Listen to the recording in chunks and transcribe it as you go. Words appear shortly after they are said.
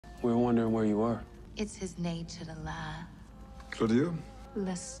We were wondering where you were. It's his nature to lie. Claudia?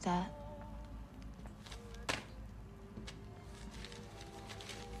 Lestat.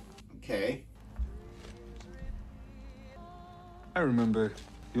 Okay. I remember.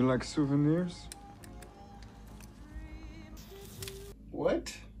 You like souvenirs?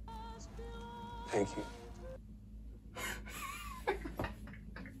 What? Thank you.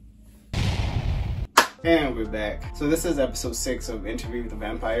 And we're back. So this is episode 6 of Interview with the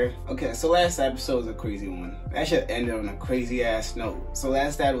Vampire. Okay, so last episode was a crazy one. That shit ended on a crazy ass note. So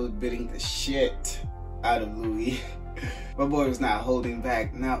Lestat was beating the shit out of Louis. My boy was not holding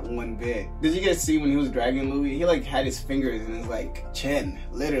back, not one bit. Did you guys see when he was dragging Louis? He like had his fingers in his like chin,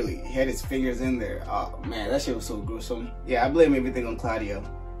 literally. He had his fingers in there. Oh man, that shit was so gruesome. Yeah, I blame everything on Claudia.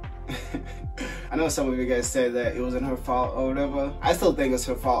 I know some of you guys said that it wasn't her fault or whatever. I still think it's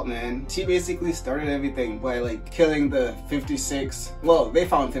her fault, man. She basically started everything by like killing the 56. Well, they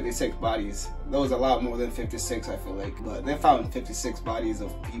found 56 bodies. There was a lot more than 56, I feel like. But they found 56 bodies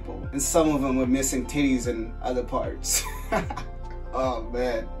of people. And some of them were missing titties and other parts. Oh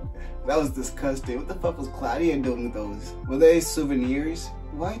man, that was disgusting. What the fuck was Claudia doing with those? Were they souvenirs?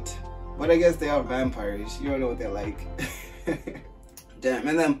 What? But I guess they are vampires. You don't know what they're like. Damn,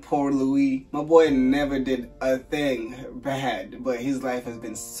 and then poor Louis. My boy never did a thing bad, but his life has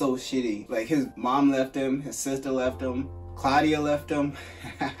been so shitty. Like, his mom left him, his sister left him, Claudia left him.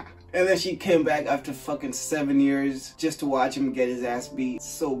 And then she came back after fucking 7 years just to watch him get his ass beat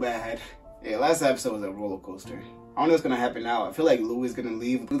so bad. Yeah, last episode was a roller coaster. I don't know what's gonna happen now. I feel like Louis is gonna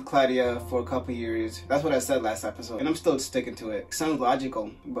leave with Claudia for a couple years. That's what I said last episode, and I'm still sticking to it. It sounds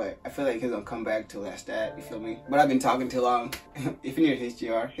logical, but I feel like he's gonna come back to Lestat, you feel me? But I've been talking too long. If you're new to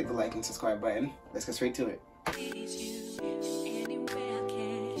HGR, hit the like and subscribe button. Let's get straight to it.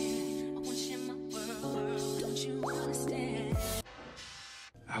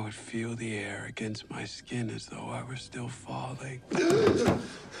 I would feel the air against my skin as though I were still falling.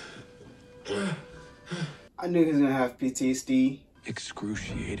 I knew he was gonna have PTSD.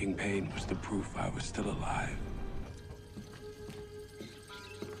 Excruciating pain was the proof I was still alive.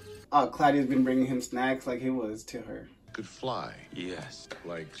 Oh, Claudia's been bringing him snacks like he was to her. Could fly. Yes.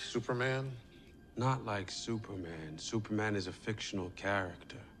 Like Superman? Not like Superman. Superman is a fictional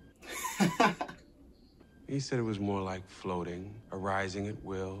character. He said it was more like floating, arising at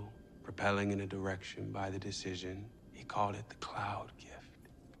will, propelling in a direction by the decision. He called it the cloud gift.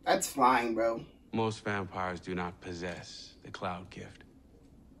 That's flying, bro. Most vampires do not possess the cloud gift.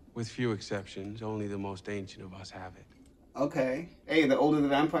 With few exceptions, only the most ancient of us have it. Okay. Hey, the older the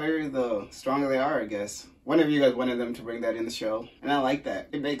vampire, the stronger they are, I guess. One of you guys wanted them to bring that in the show, and I like that.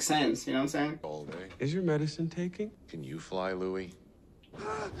 It makes sense, you know what I'm saying? All day. Is your medicine taking? Can you fly, Louis?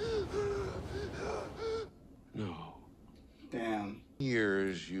 No. Damn.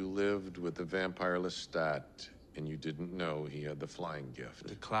 Years you lived with the vampire Lestat, and you didn't know he had the flying gift.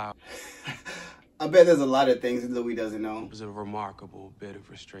 The cloud I bet there's a lot of things Louis doesn't know. was a remarkable bit of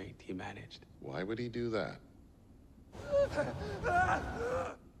restraint he managed. Why would he do that?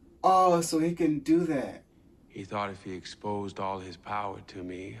 Oh, so he can do that. He thought if he exposed all his power to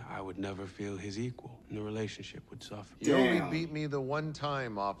me, I would never feel his equal, and the relationship would suffer. You only Damn. beat me the one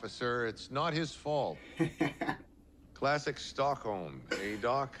time, officer. It's not his fault. Classic Stockholm, eh,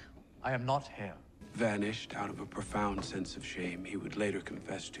 Doc? I am not here. Vanished out of a profound sense of shame he would later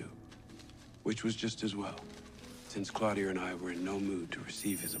confess to, which was just as well, since Claudia and I were in no mood to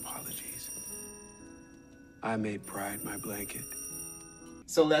receive his apologies. I made pride my blanket.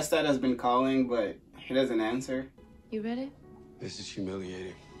 So Lestat has been calling, but he doesn't answer. You ready? This is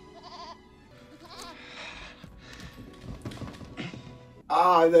humiliating.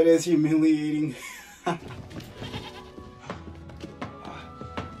 Ah, that is humiliating.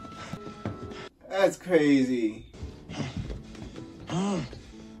 That's crazy.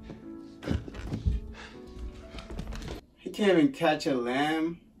 He can't even catch a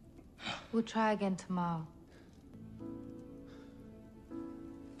lamb. We'll try again tomorrow.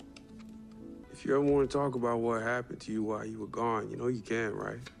 If you ever want to talk about what happened to you while you were gone, you know you can,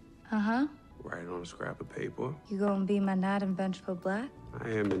 right? Uh-huh. Write it on a scrap of paper. You gonna be my knight in vengeful black? I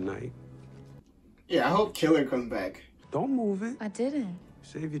am at night. Yeah, I hope Killer comes back. Don't move it. I didn't.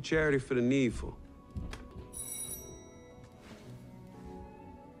 Save your charity for the needful.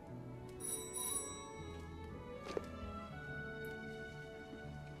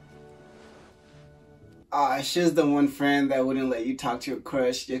 Ah, she's the one friend that wouldn't let you talk to your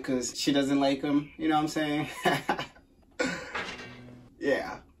crush just because she doesn't like him. You know what I'm saying?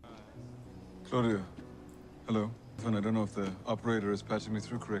 Yeah. Claudia. Hello. I don't know if the operator is patching me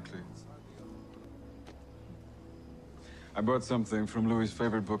through correctly. I bought something from Louis'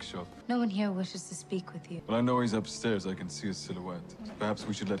 favorite bookshop. No one here wishes to speak with you. Well, I know he's upstairs. I can see his silhouette. Perhaps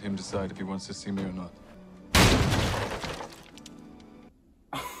we should let him decide if he wants to see me or not.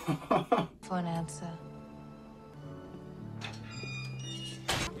 For an answer.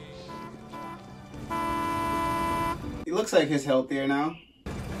 He looks like he's healthier now.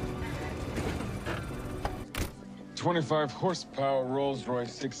 25 horsepower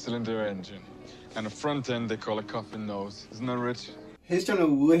Rolls-Royce 6-cylinder engine. And a front end they call a coffin nose. Isn't that rich? He's trying to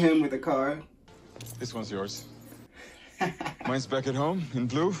woo him with a car. This one's yours. Mine's back at home, in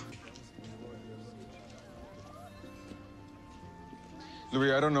blue.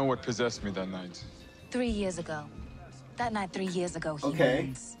 Louis, I don't know what possessed me that night. 3 years ago. That night 3 years ago, Okay.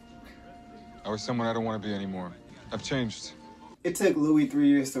 humans. I was someone I don't want to be anymore. I've changed. It took Louis 3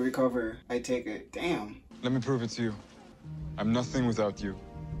 years to recover. I take it. Damn. Let me prove it to you. I'm nothing without you.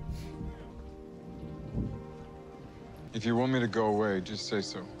 If you want me to go away, just say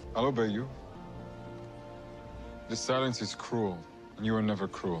so. I'll obey you. This silence is cruel, and you are never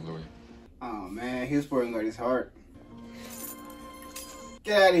cruel, Louis. Oh man, he was pouring out his heart.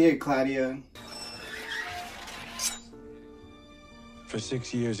 Get out of here, Claudia. For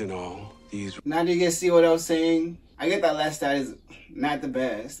 6 years in all, these Now do you guys see what I was saying? I get that last stat is not the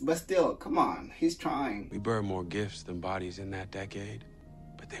best, but still, come on, he's trying. we burned more gifts than bodies in that decade,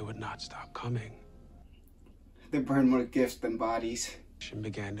 but they would not stop coming. They burn more gifts than bodies. And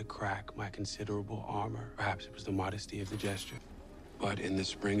began to crack my considerable armor. Perhaps it was the modesty of the gesture. But in the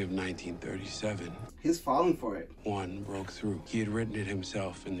spring of 1937, He's falling for it. one broke through. He had written it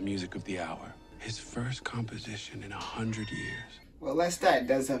himself in the music of the hour. His first composition in 100 years. Well, Lestat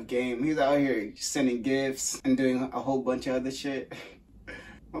does have game. He's out here sending gifts and doing a whole bunch of other shit.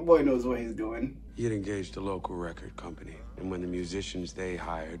 My boy knows what he's doing. He had engaged a local record company, and when the musicians they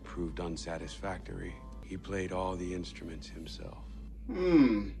hired proved unsatisfactory, he played all the instruments himself.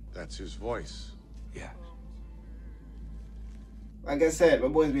 That's his voice. Yes. Like I said, my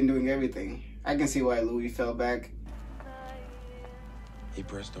boy's been doing everything. I can see why Louis fell back. He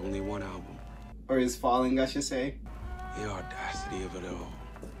pressed only one album. Or is falling, I should say. The audacity of it all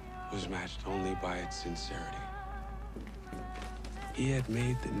was matched only by its sincerity. He had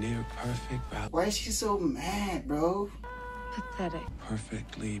made the near-perfect ballad, Why is she so mad, bro? Pathetic.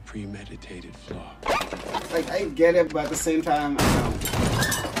 perfectly premeditated flaw. Like, I get it, but at the same time, I don't.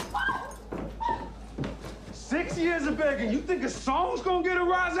 6 years of begging. You think a song's gonna get a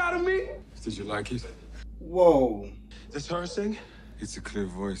rise out of me? Did you like it? Whoa. This her sing? It's a clear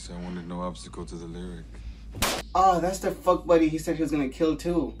voice. I wanted no obstacle to the lyric. Oh, that's the fuck buddy he said he was gonna kill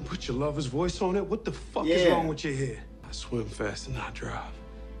too. Put your lover's voice on it? What the fuck Yeah. is wrong with your head? I swim fast and I drive.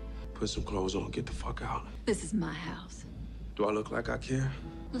 Put some clothes on, get the fuck out. This is my house. Do I look like I care?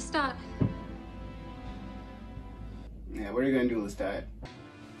 Let's start. Yeah, what are you gonna do, Lestat?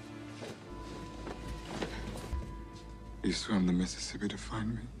 You swam the Mississippi to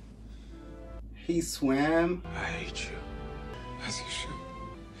find me, He swam. I hate you. as you should.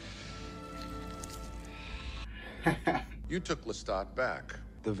 You took Lestat back.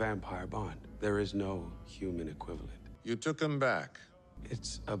 The vampire bond. There is no human equivalent. You took him back.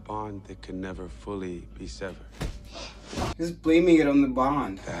 It's a bond that can never fully be severed. He's blaming it on the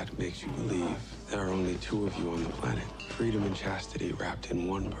bond. That makes you believe there are only two of you on the planet. Freedom and chastity wrapped in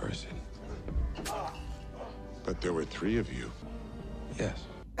one person. But there were 3 of you. Yes.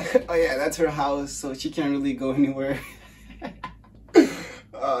 Oh yeah, that's her house, so she can't really go anywhere.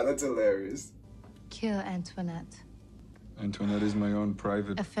 Oh, that's hilarious. Kill Antoinette. Antoinette is my own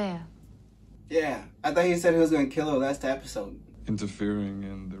private, Affair. Yeah, I thought he said he was gonna kill her last episode. interfering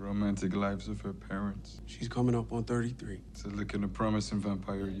in the romantic lives of her parents. She's coming up on 33. It's a lick and a promise in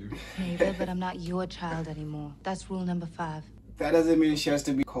vampire youth. Maybe, but I'm not your child anymore. That's rule number 5. That doesn't mean she has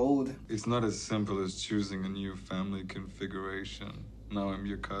to be cold. It's not as simple as choosing a new family configuration. Now I'm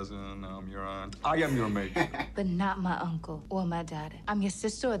your cousin, now I'm your aunt. I am your mate. But not my uncle or my daddy. I'm your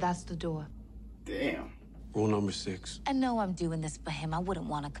sister, or that's the door. Damn. Rule number 6. I know I'm doing this for him. I wouldn't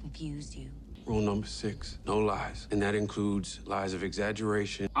want to confuse you. Rule number 6. No lies. And that includes lies of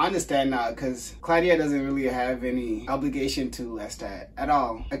exaggeration. I understand now, because Claudia doesn't really have any obligation to Lestat at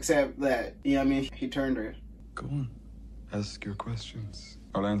all. Except that, you know what I mean? He turned her. Go on. Ask your questions.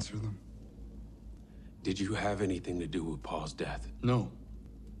 I'll answer them. Did you have anything to do with Paul's death? No.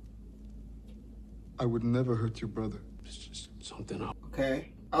 I would never hurt your brother. It's just something else.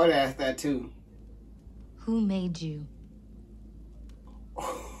 Okay? I would ask that too. Who made you?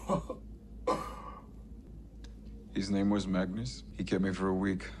 His name was Magnus. He kept me for a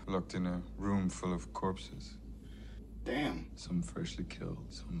week, locked in a room full of corpses. Damn. Some freshly killed,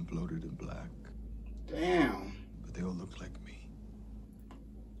 some bloated and black. Damn. but they all look like me.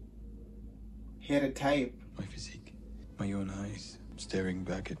 He had a type. My physique, my own eyes staring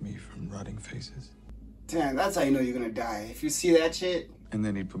back at me from rotting faces. Damn, that's how you know you're gonna die. If you see that shit. And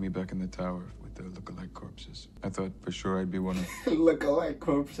then he'd put me back in the tower with the look-alike corpses. I thought for sure I'd be one of Look-alike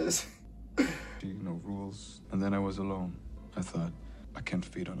corpses. rules. And then I was alone. I thought, I can't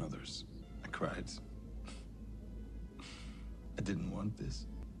feed on others. I cried. I didn't want this,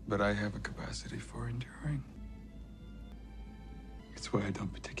 but I have a capacity for enduring. It's why I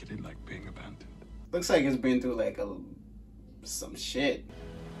don't particularly like being abandoned. Looks like he's been through like some shit.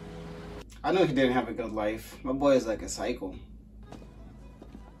 I know he didn't have a good life. My boy is like a psycho.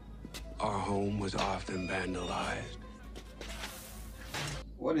 Our home was often vandalized.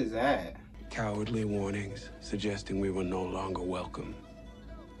 What is that? Cowardly warnings suggesting we were no longer welcome.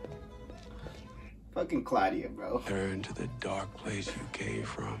 Fucking Claudia, bro. Turn to the dark place you came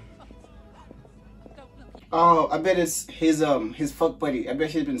from. Oh, I bet it's his fuck buddy. I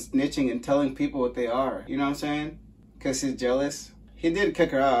bet he's been snitching and telling people what they are. You know what I'm saying? Because he's jealous. He did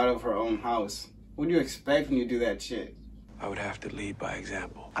kick her out of her own house. What do you expect when you do that shit? I would have to lead by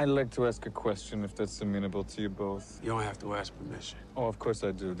example. I'd like to ask a question if that's amenable to you both. You don't have to ask permission. Oh, of course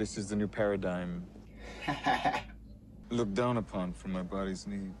I do. This is the new paradigm. Looked down upon for my body's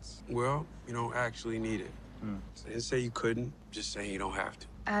needs. Well, you don't actually need it. I didn't say you couldn't, just saying you don't have to.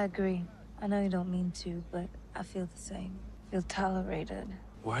 I agree. I know you don't mean to, but I feel the same. Feel tolerated.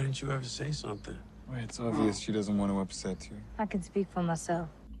 Why didn't you ever say something? Wait, it's obvious she doesn't want to upset you. I can speak for myself.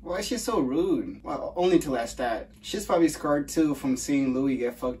 Why is she so rude? Well, only till I start. She's probably scarred too from seeing Louis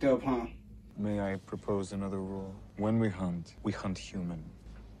get fucked up, huh? May I propose another rule? When we hunt human.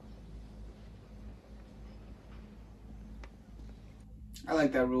 I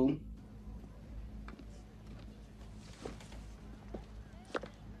like that rule.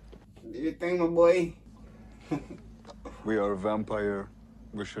 Do your thing, my boy. We are a vampire.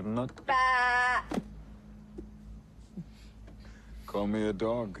 We should not. Call me a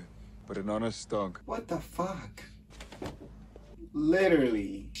dog, but an honest dog. What the fuck?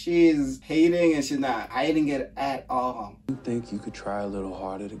 Literally. She's hating and she's not hiding it at all. You think you could try a little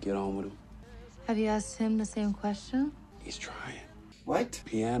harder to get on with him? Have you asked him the same question? He's trying. What?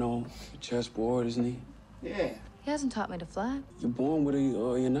 Piano, chessboard, isn't he? Yeah. He hasn't taught me to fly. You're born with it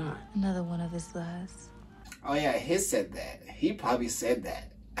or you're not. Another one of his lies. Oh yeah, he said that. He probably said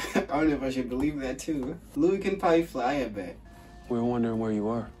that. I don't know if I should believe that too. Louis can probably fly a bit. We were wondering where you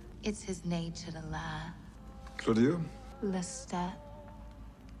were. It's his nature to lie. Claudia? Lestat.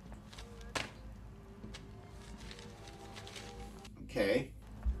 Okay.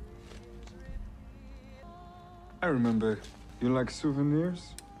 I remember. You like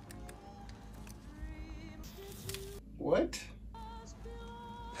souvenirs? What?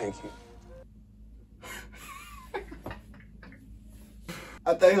 Thank you.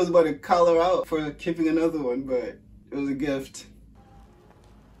 I thought he was about to call her out for keeping another one, but it was a gift.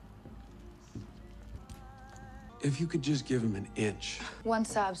 If you could just give him an inch. One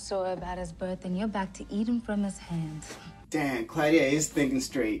sob story about his birth, and you're back to eating from his hands. Damn, Claudia is thinking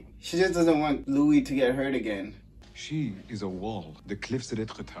straight. She just doesn't want Louis to get hurt again. She is a wall. The cliffs de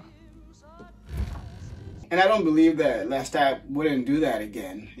l'Etretat. And I don't believe that Lestat wouldn't do that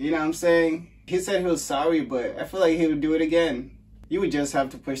again. You know what I'm saying? He said he was sorry, but I feel like he would do it again. You would just have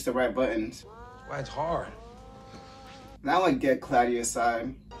to push the right buttons. Why, it's hard. Now I get Claudia's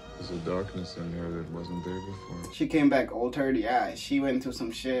side. There's a darkness in her that wasn't there before. She came back altered, yeah. She went through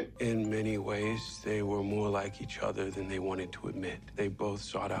some shit. In many ways, they were more like each other than they wanted to admit. They both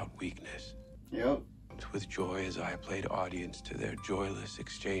sought out weakness. Yep. With joy as I played audience to their joyless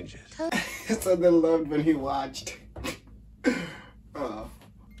exchanges. So they loved when he watched. Oh.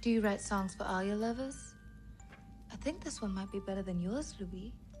 Do you write songs for all your lovers? I think this one might be better than yours,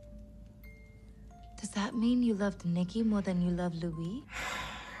 Louis. Does that mean you loved Nikki more than you loved Louis?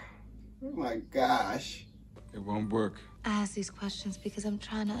 Oh my gosh. It won't work. I ask these questions because I'm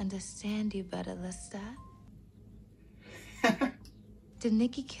trying to understand you better, Lestat. Did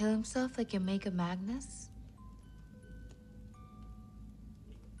Nikki kill himself like your maker Magnus?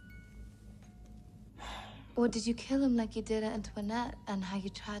 Or did you kill him like you did Antoinette and how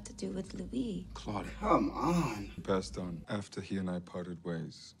you tried to do with Louis? Claudia. Come on. Passed on after he and I parted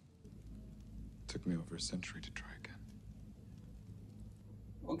ways. Took me over a century to try again.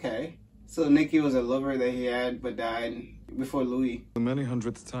 Okay. So Nikki was a lover that he had but died before Louis. The many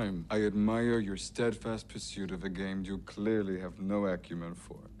hundredth time, I admire your steadfast pursuit of a game you clearly have no acumen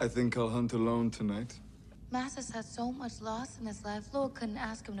for. I think I'll hunt alone tonight. Masters had so much loss in his life, Lord couldn't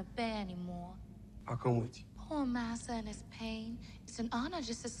ask him to bear anymore. I'll come with you. Poor Massa and his pain. It's an honor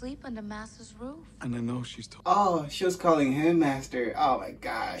just to sleep under Massa's roof. And I know she's told. Oh, she was calling him master. Oh my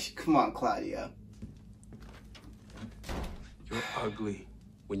gosh. Come on, Claudia. You're ugly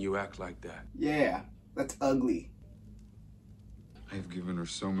when you act like that. Yeah, that's ugly. I've given her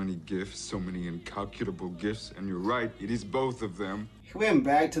so many gifts, so many incalculable gifts, and you're right, it is both of them. He went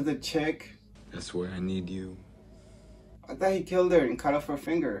back to the chick. That's why I need you. I thought he killed her and cut off her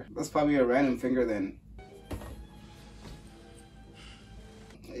finger. That's probably a random finger then.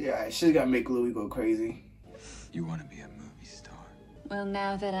 Yeah, she's gotta make Louis go crazy. You want to be a movie star. Well,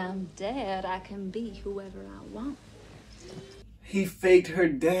 now that I'm dead, I can be whoever I want. He faked her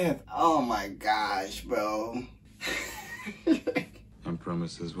death. Oh my gosh, bro. And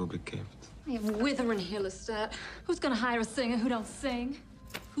promises will be kept. I am withering Hillestat. Who's gonna hire a singer who don't sing?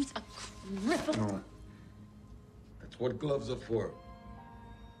 Who's a cripple? No. That's what gloves are for.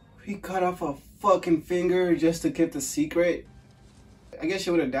 He cut off a fucking finger just to keep the secret. I guess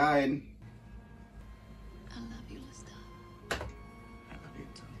she would have died. I love you, Lestat. I love you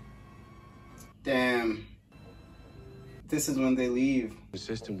too. Damn. This is when they leave.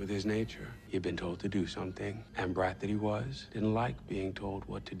 Consistent with his nature. He'd been told to do something, and brat that he was, didn't like being told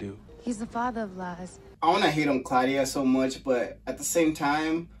what to do. He's the father of lies. I wanna hate on Claudia so much, but at the same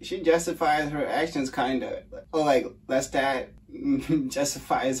time, she justifies her actions kinda. Or like, Lestat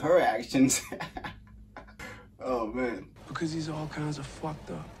justifies her actions. Oh man. Because he's all kinds of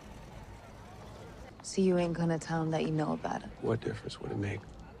fucked up. So you ain't gonna tell him that you know about it? What difference would it make?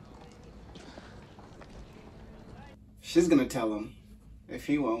 She's gonna tell him. If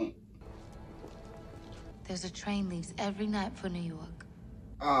he won't. There's a train leaves every night for New York.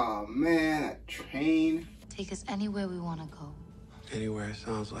 Oh man, that train. Take us anywhere we want to go. Anywhere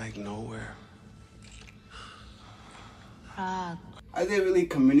sounds like nowhere. Prague, Are they really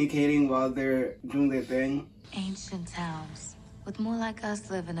communicating while they're doing their thing? ancient towns, with more like us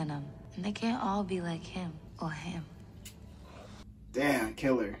living in them. And they can't all be like him or him. Damn,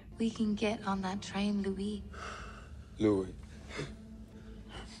 killer. We can get on that train, Louis. Louis.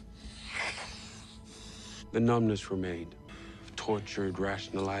 The numbness remained. Tortured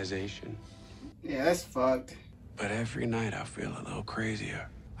rationalization. Yeah, that's fucked. But every night I feel a little crazier.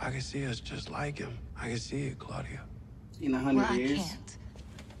 I can see us just like him. I can see it, Claudia. In 100 Well, years. I can't.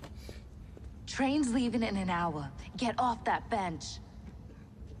 Train's leaving in an hour. Get off that bench.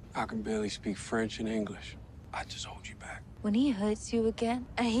 I can barely speak French and English. I just hold you back. When he hurts you again,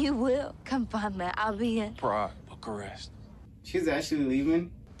 and he will, come find me. I'll be in. Prague, Bucharest. She's actually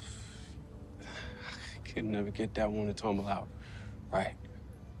leaving? I could never get that one to tumble out. Right.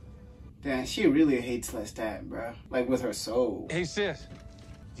 Damn, she really hates Lestat, bro. Like with her soul. Hey, sis.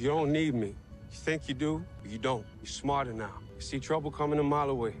 You don't need me. You think you do, but you don't. You're smarter now. You see trouble coming a mile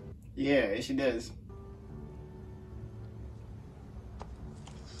away. Yeah, she does.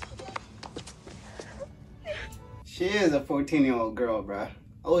 She is a 14-year-old girl, bruh.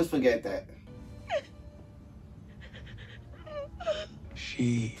 Always forget that.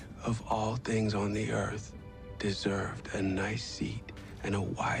 She, of all things on the earth, deserved a nice seat and a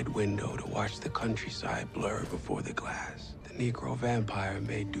wide window to watch the countryside blur before the glass. The Negro vampire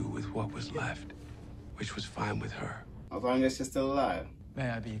made do with what was left, which was fine with her. As long as she's still alive. May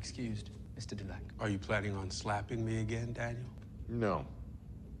I be excused, Mr. Dulac? Are you planning on slapping me again, Daniel? No.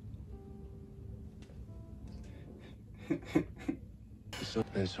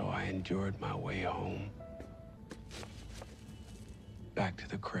 And so I endured my way home. Back to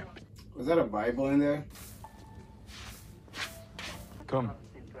the crypt. Was that a Bible in there? Come.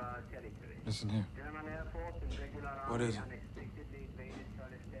 Listen here. What is it?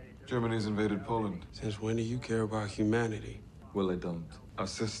 Germany's invaded Poland. Since when do you care about humanity? Well, I don't. Our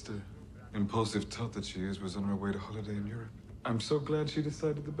sister, impulsive tot that she is, was on her way to holiday in Europe. I'm so glad she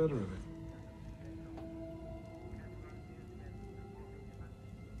decided the better of it.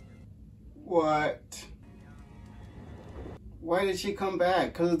 What? Why did she come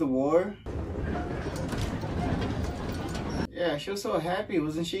back? Because of the war? Yeah, she was so happy,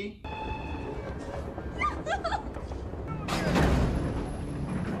 wasn't she?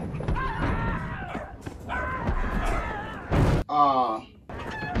 Aw.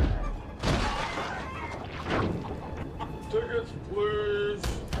 Tickets, please.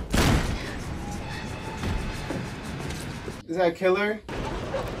 Is that killer?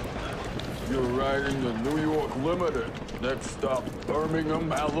 You're riding the New York Limited. Next stop,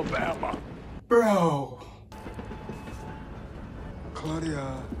 Birmingham, Alabama. Bro.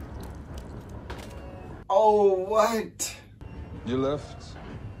 Claudia. Oh, what? You left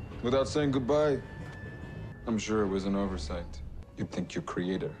without saying goodbye. I'm sure it was an oversight. You'd think your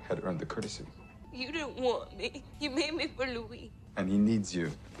creator had earned the courtesy. You didn't want me. You made me for Louis. And he needs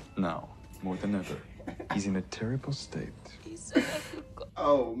you now, more than ever. He's in a terrible state. He said I could go.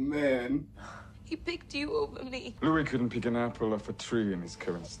 Oh, man. He picked you over me. Louis couldn't pick an apple off a tree in his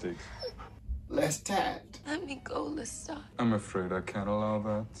current state. Lestat. Let me go, Lestat. I'm afraid I can't allow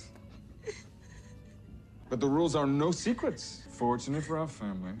that. But the rules are no secrets. Fortunate for our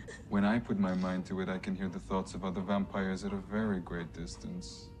family. When I put my mind to it, I can hear the thoughts of other vampires at a very great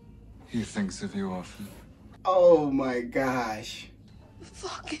distance. He thinks of you often. Oh my gosh.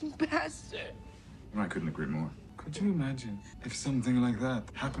 Fucking bastard. I couldn't agree more. Could you imagine if something like that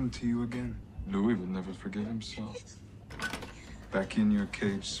happened to you again? Louis would never forgive himself. Back in your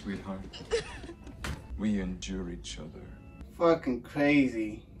cage, sweetheart. We endure each other. Fucking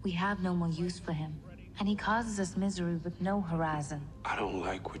crazy. We have no more use for him, and he causes us misery with no horizon. I don't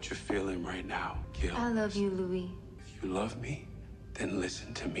like what you're feeling right now, Gil. I love you, Louis. If you love me, then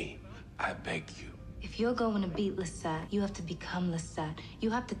listen to me. I beg you. If you're going to beat Lestat, you have to become Lestat. You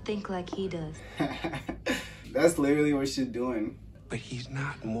have to think like he does. That's literally what she's doing. But he's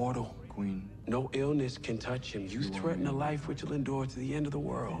not mortal, Queen. No illness can touch him. You threaten a life which will endure to the end of the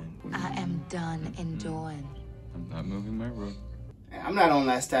world. I am done enduring. I'm not moving my road. I'm not on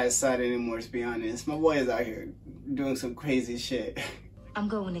Lestat's side anymore, to be honest. My boy is out here doing some crazy shit. I'm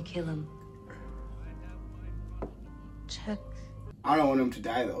going to kill him. Check. I don't want him to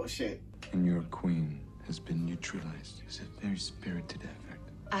die, though. Shit. And your queen has been neutralized. It's a very spirited effort.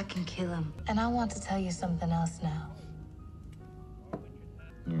 I can kill him. And I want to tell you something else now.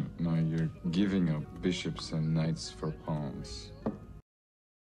 Now you're giving up bishops and knights for pawns.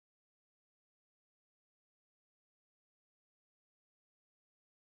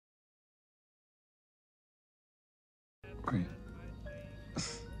 Queen.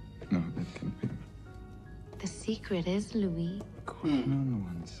 No, that can't be. The secret is, Louis, Queen on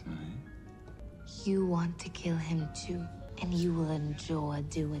one side. you want to kill him too, and you will enjoy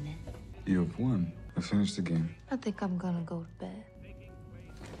doing it. You have won. I finished the game. I think I'm gonna go to bed.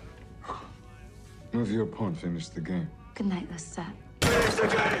 Move your pawn, finish the game. Good night, Lestat.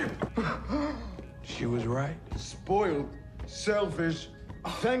 She was right. Spoiled, selfish,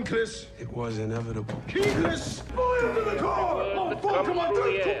 thankless, It was inevitable. heedless, spoiled in the car! Oh, fuck, come on,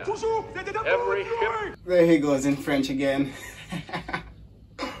 every ship There he goes in French again.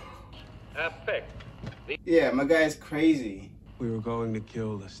 Yeah, my guy's crazy. We were going to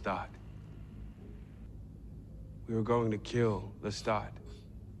kill Lestat. We were going to kill Lestat.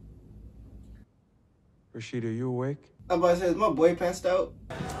 Rashida, you awake? I'm about to say, is my boy passed out?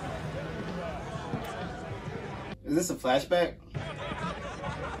 Is this a flashback?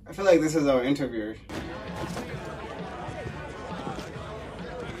 I feel like this is our interviewer.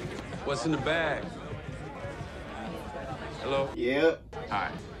 What's in the bag? Hello? Yep. Hi.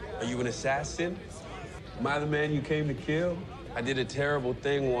 Are you an assassin? Am I the man you came to kill? I did a terrible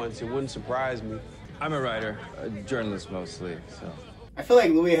thing once. It wouldn't surprise me. I'm a writer, a journalist mostly, so. I feel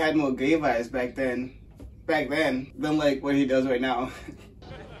like Louis had more gay vibes back then. Than like what he does right now.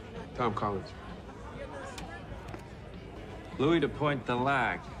 Tom Collins. Louis de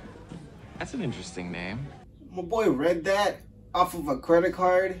Pointe-Delac. That's an interesting name. My boy read that off of a credit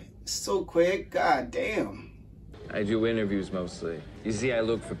card so quick. God damn. I do interviews mostly. You see, I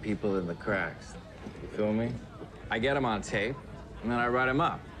look for people in the cracks. You feel me? I get them on tape, and then I write them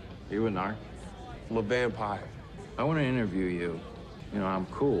up. You a narc? I'm a vampire. I want to interview you. You know, I'm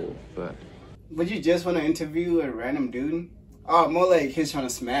cool, but... Would you just want to interview a random dude? Oh, more like he's trying to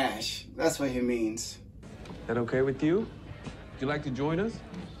smash. That's what he means. That okay with you? Would you like to join us?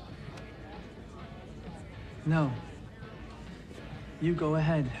 No. You go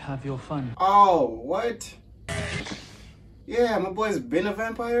ahead, have your fun. Oh, what? Yeah, my boy's been a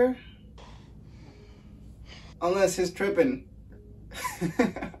vampire? Unless he's tripping.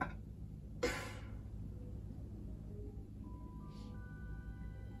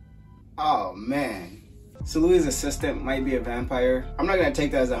 Oh, man. So Louis' assistant might be a vampire. I'm not gonna take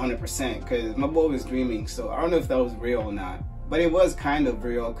that as 100% because my boy was dreaming, so I don't know if that was real or not. But it was kind of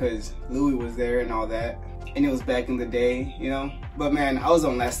real because Louis was there and all that. And it was back in the day, you know? But man, I was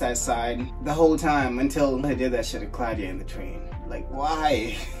on Lestat's side the whole time until he did that shit to Claudia in the train. Like,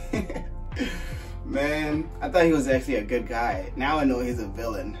 why? Man, I thought he was actually a good guy. Now I know he's a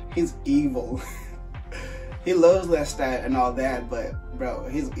villain. He's evil. He loves Lestat and all that, but bro,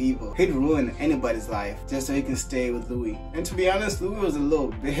 he's evil. He'd ruin anybody's life just so he can stay with Louis. And to be honest, Louis was a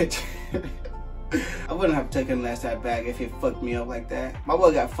little bitch. I wouldn't have taken Lestat back if he fucked me up like that. My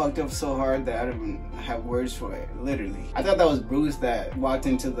boy got fucked up so hard that I don't even have words for it, literally. I thought that was Bruce that walked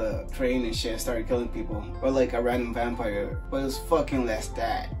into the train and shit and started killing people. Or like a random vampire. But it was fucking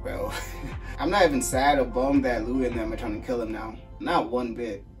Lestat, bro. I'm not even sad or bummed that Louis and them are trying to kill him now. Not one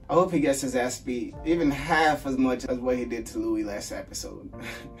bit. I hope he gets his ass beat even half as much as what he did to Louis last episode.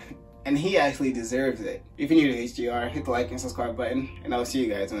 And he actually deserves it. If you're new to HGR, hit the like and subscribe button, and I'll see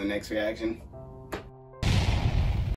you guys in the next reaction.